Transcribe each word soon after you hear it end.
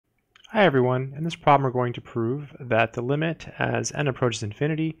Hi everyone, in this problem we're going to prove that the limit as n approaches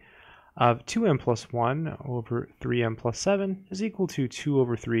infinity of 2n plus 1 over 3n plus 7 is equal to 2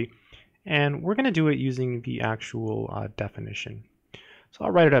 over 3, and we're going to do it using the actual definition. So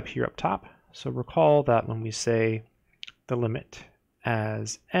I'll write it up here up top. So recall that when we say the limit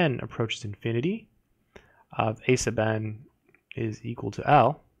as n approaches infinity of a sub n is equal to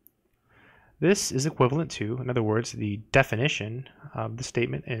L, this is equivalent to, in other words, the definition of the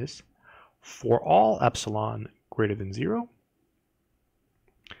statement is for all epsilon greater than 0,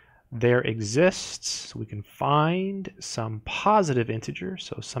 there exists, so we can find some positive integer,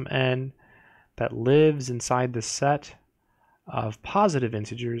 so some n that lives inside the set of positive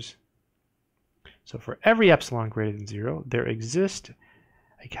integers. So for every epsilon greater than 0, there exists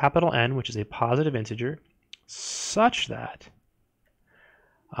a capital N, which is a positive integer, such that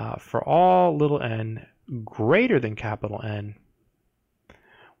for all little n greater than capital N,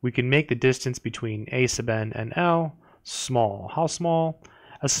 we can make the distance between a sub n and L small. How small?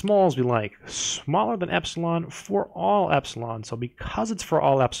 As small as we like. Smaller than epsilon for all epsilon. So because it's for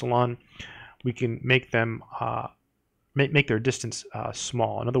all epsilon, we can make them make their distance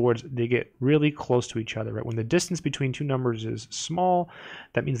small. In other words, they get really close to each other. Right? When the distance between two numbers is small,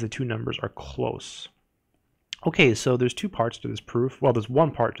 that means the two numbers are close. Okay, so there's two parts to this proof. Well, there's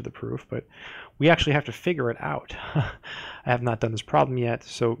one part to the proof, but we actually have to figure it out. I have not done this problem yet,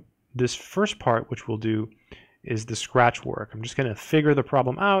 so this first part, which we'll do, is the scratch work. I'm just going to figure the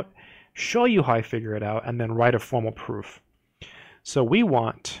problem out, show you how I figure it out, and then write a formal proof. So we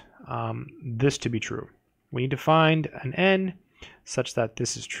want this to be true. We need to find an n such that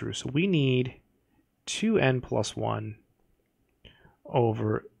this is true. So we need 2n plus 1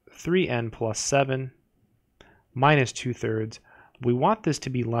 over 3n plus 7 minus 2/3. We want this to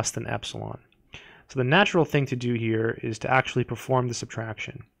be less than epsilon. So the natural thing to do here is to actually perform the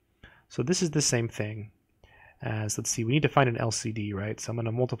subtraction. So this is the same thing as, let's see, we need to find an LCD, right? So I'm going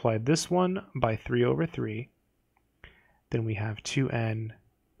to multiply this one by 3 over 3. Then we have 2n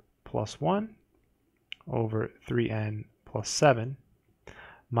plus 1 over 3n plus 7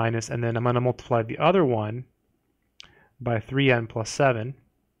 minus, and then I'm going to multiply the other one by 3n plus 7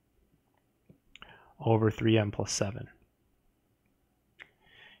 over 3n plus 7.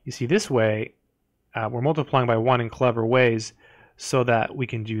 You see, this way, we're multiplying by 1 in clever ways so that we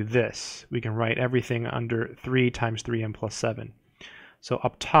can do this. We can write everything under 3 times 3n plus 7. So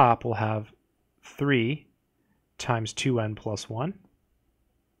up top, we'll have 3 times 2n plus 1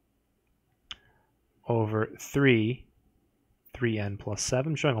 over 3n plus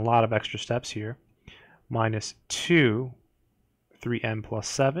 7. I'm showing a lot of extra steps here. Minus 2 3n plus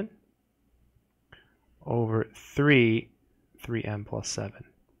 7 over 3n plus 7.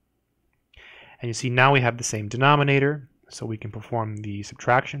 And you see now we have the same denominator, so we can perform the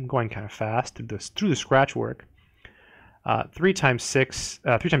subtraction, going kind of fast through the scratch work. 3 times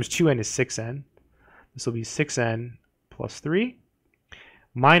 2n is 6n. This will be 6n plus 3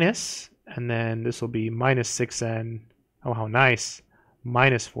 minus, and then this will be minus 6n, oh how nice,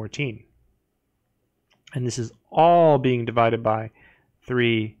 minus 14. And this is all being divided by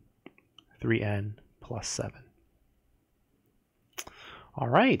 3n plus 7. All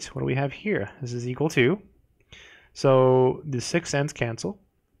right, what do we have here? This is equal to, so the 6n's cancel.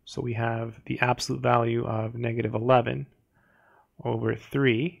 So we have the absolute value of negative 11 over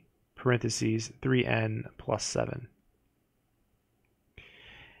 3 parentheses 3n plus 7.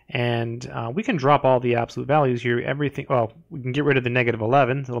 And we can drop all the absolute values here. Everything, well, we can get rid of the negative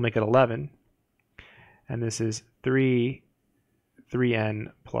 11, so it'll make it 11. And this is 3n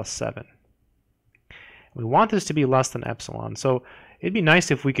plus 7. We want this to be less than epsilon. So it'd be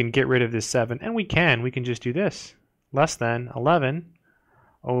nice if we can get rid of this 7, and we can. We can just do this. Less than 11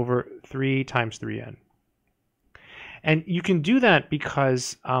 over 3 times 3n. And you can do that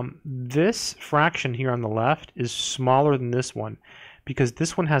because this fraction here on the left is smaller than this one, because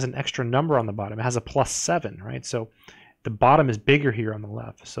this one has an extra number on the bottom. It has a plus 7, right? So the bottom is bigger here on the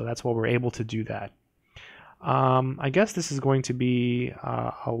left. So that's why we're able to do that. I guess this is going to be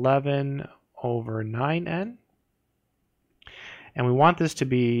 11 over 9n. And we want this to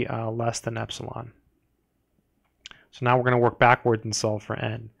be less than epsilon. So now we're going to work backwards and solve for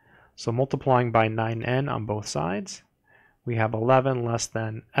n. So multiplying by 9n on both sides, we have 11 less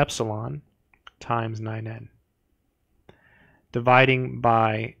than epsilon times 9n. Dividing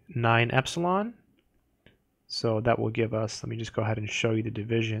by 9 epsilon, so that will give us, let me just go ahead and show you the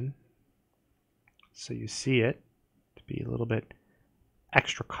division so you see it, to be a little bit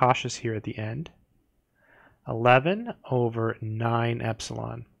extra cautious here at the end. 11 over 9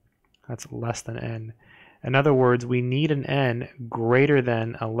 epsilon. That's less than n. In other words, we need an n greater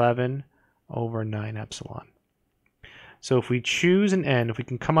than 11 over 9 epsilon. So if we choose an n, if we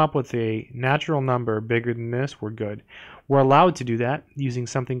can come up with a natural number bigger than this, we're good. We're allowed to do that using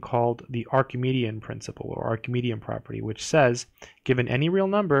something called the Archimedian Principle or Archimedean property, which says, given any real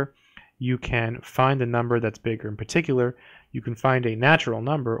number, you can find a number that's bigger. In particular, you can find a natural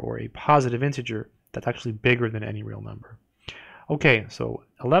number or a positive integer that's actually bigger than any real number. Okay, so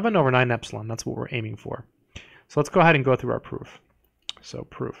 11 over 9 epsilon, that's what we're aiming for. So let's go ahead and go through our proof. So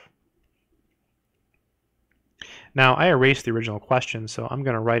proof. Now, I erased the original question, so I'm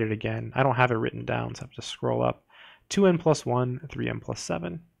going to write it again. I don't have it written down, so I have to scroll up. 2n plus 1, 3n plus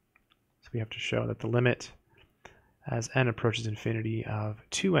 7. So we have to show that the limit as n approaches infinity of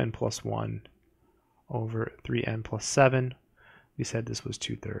 2n plus 1 over 3n plus 7. We said this was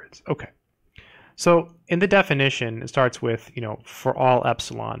 2/3. Okay. So in the definition, it starts with, for all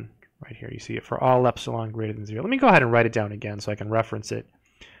epsilon. Right here, you see it, for all epsilon greater than 0. Let me go ahead and write it down again so I can reference it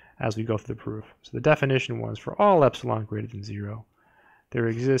as we go through the proof. So the definition was, for all epsilon greater than 0, there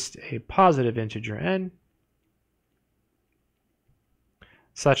exists a positive integer n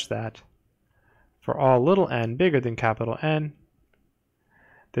such that for all little n bigger than capital N,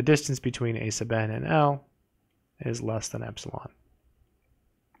 the distance between a sub n and L is less than epsilon.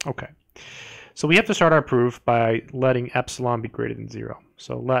 Okay, so we have to start our proof by letting epsilon be greater than 0.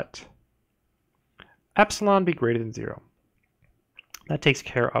 So let epsilon be greater than 0. That takes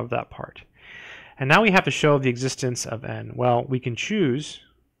care of that part. And now we have to show the existence of n. Well, we can choose,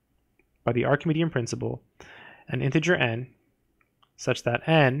 by the Archimedean principle, an integer n such that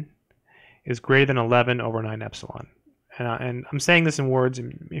n is greater than 11 over 9 epsilon. And I'm saying this in words,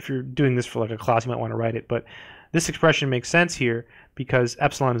 and if you're doing this for like a class, you might want to write it, but this expression makes sense here because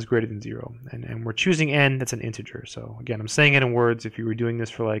epsilon is greater than 0. And we're choosing n that's an integer. So again, I'm saying it in words. If you were doing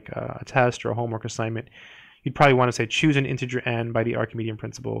this for like a test or a homework assignment, you'd probably want to say choose an integer n by the Archimedean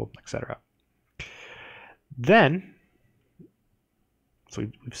principle, etc. Then, so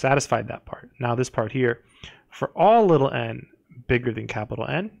we've satisfied that part. Now this part here, for all little n bigger than capital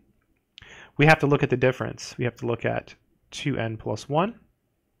N, we have to look at the difference. We have to look at 2n plus 1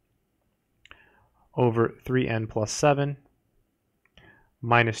 over 3n plus 7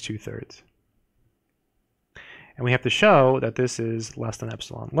 minus 2/3. And we have to show that this is less than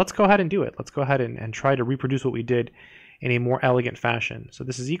epsilon. Let's go ahead and do it. Let's go ahead and try to reproduce what we did in a more elegant fashion. So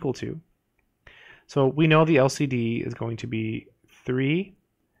this is equal to, so we know the LCD is going to be 3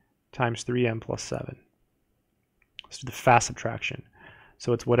 times 3n plus 7. Let's do the fast subtraction.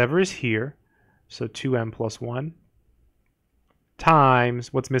 So it's whatever is here, so 2n plus 1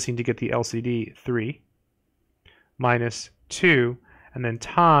 times what's missing to get the LCD, 3, minus 2, and then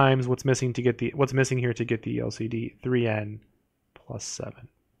times what's missing here to get the LCD, 3n plus 7.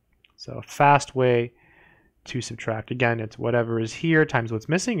 So a fast way to subtract. Again, it's whatever is here times what's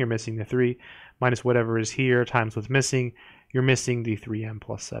missing, you're missing the 3, minus whatever is here times what's missing, you're missing the 3n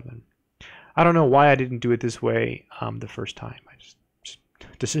plus 7. I don't know why I didn't do it this way the first time.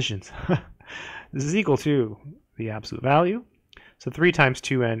 Decisions. This is equal to the absolute value. So 3 times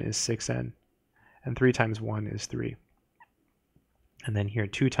 2n is 6n, and 3 times 1 is 3. And then here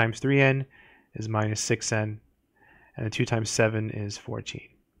 2 times 3n is minus 6n, and then 2 times 7 is 14.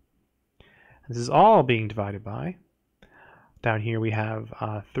 This is all being divided by, down here we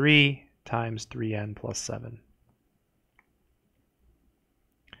have 3 times 3n plus 7.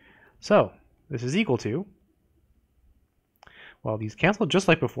 So this is equal to, well, these cancel just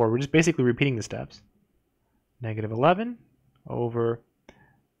like before. We're just basically repeating the steps. Negative 11 over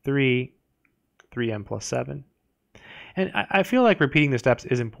 3n plus 7. And I feel like repeating the steps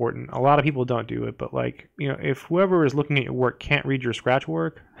is important. A lot of people don't do it, but like, if whoever is looking at your work can't read your scratch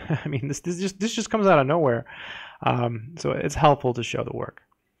work, I mean, this just comes out of nowhere. So it's helpful to show the work.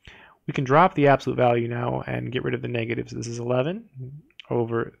 We can drop the absolute value now and get rid of the negatives. This is 11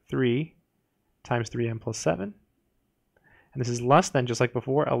 over 3 times 3n plus 7. And this is less than, just like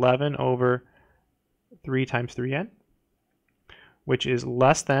before, 11 over 3 times 3n, which is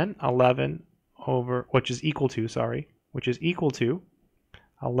less than 11 over, which is equal to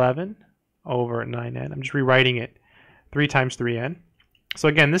 11 over 9n. I'm just rewriting it, 3 times 3n. So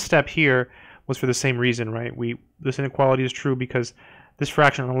again, this step here was for the same reason, right? This inequality is true because this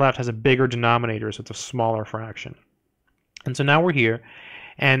fraction on the left has a bigger denominator, so it's a smaller fraction. And so now we're here,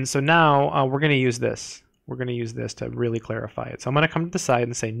 and so now we're going to use this. We're going to use this to really clarify it. So I'm going to come to the side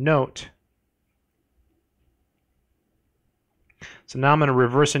and say note. So now I'm going to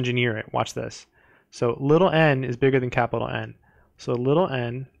reverse engineer it. Watch this. So little n is bigger than capital N. So little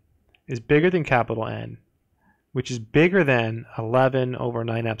n is bigger than capital N, which is bigger than 11 over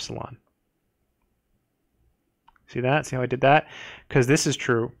 9 epsilon. See that? See how I did that? Because this is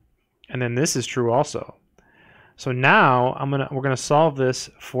true, and then this is true also. So now we're gonna solve this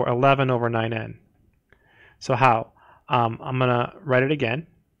for 11 over 9n. So how? I'm gonna write it again,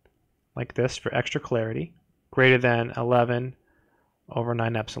 like this for extra clarity. Greater than 11 over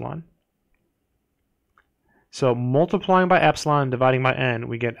 9 epsilon. So multiplying by epsilon and dividing by n,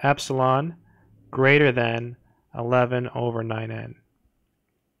 we get epsilon greater than 11 over 9n.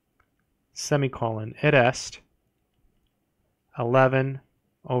 Semicolon, id est 11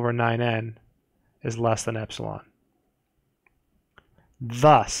 over 9n is less than epsilon.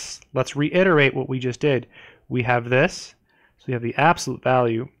 Thus, let's reiterate what we just did. We have this, so we have the absolute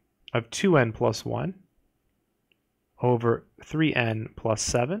value of 2n plus 1 over 3n plus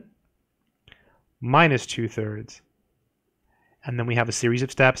 7 minus 2/3. And then we have a series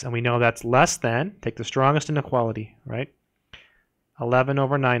of steps, and we know that's less than, take the strongest inequality, right? 11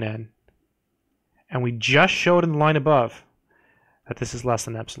 over 9n. And we just showed in the line above that this is less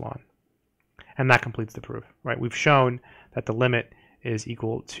than epsilon. And that completes the proof, right? We've shown that the limit is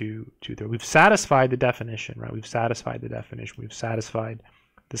equal to 2/3. We've satisfied the definition, right? We've satisfied the definition. We've satisfied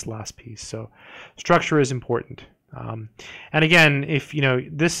this last piece. So structure is important. And again, if you know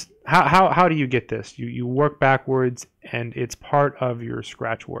this, how do you get this? You work backwards, and it's part of your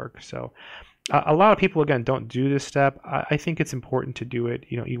Scratch work. So a lot of people, again, don't do this step. I think it's important to do it.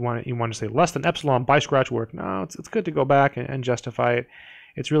 You know, you want to say less than epsilon by Scratch work. No, it's good to go back and justify it.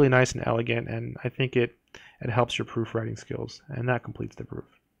 It's really nice and elegant, and I think it helps your proofwriting skills, and that completes the proof.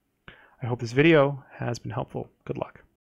 I hope this video has been helpful. Good luck.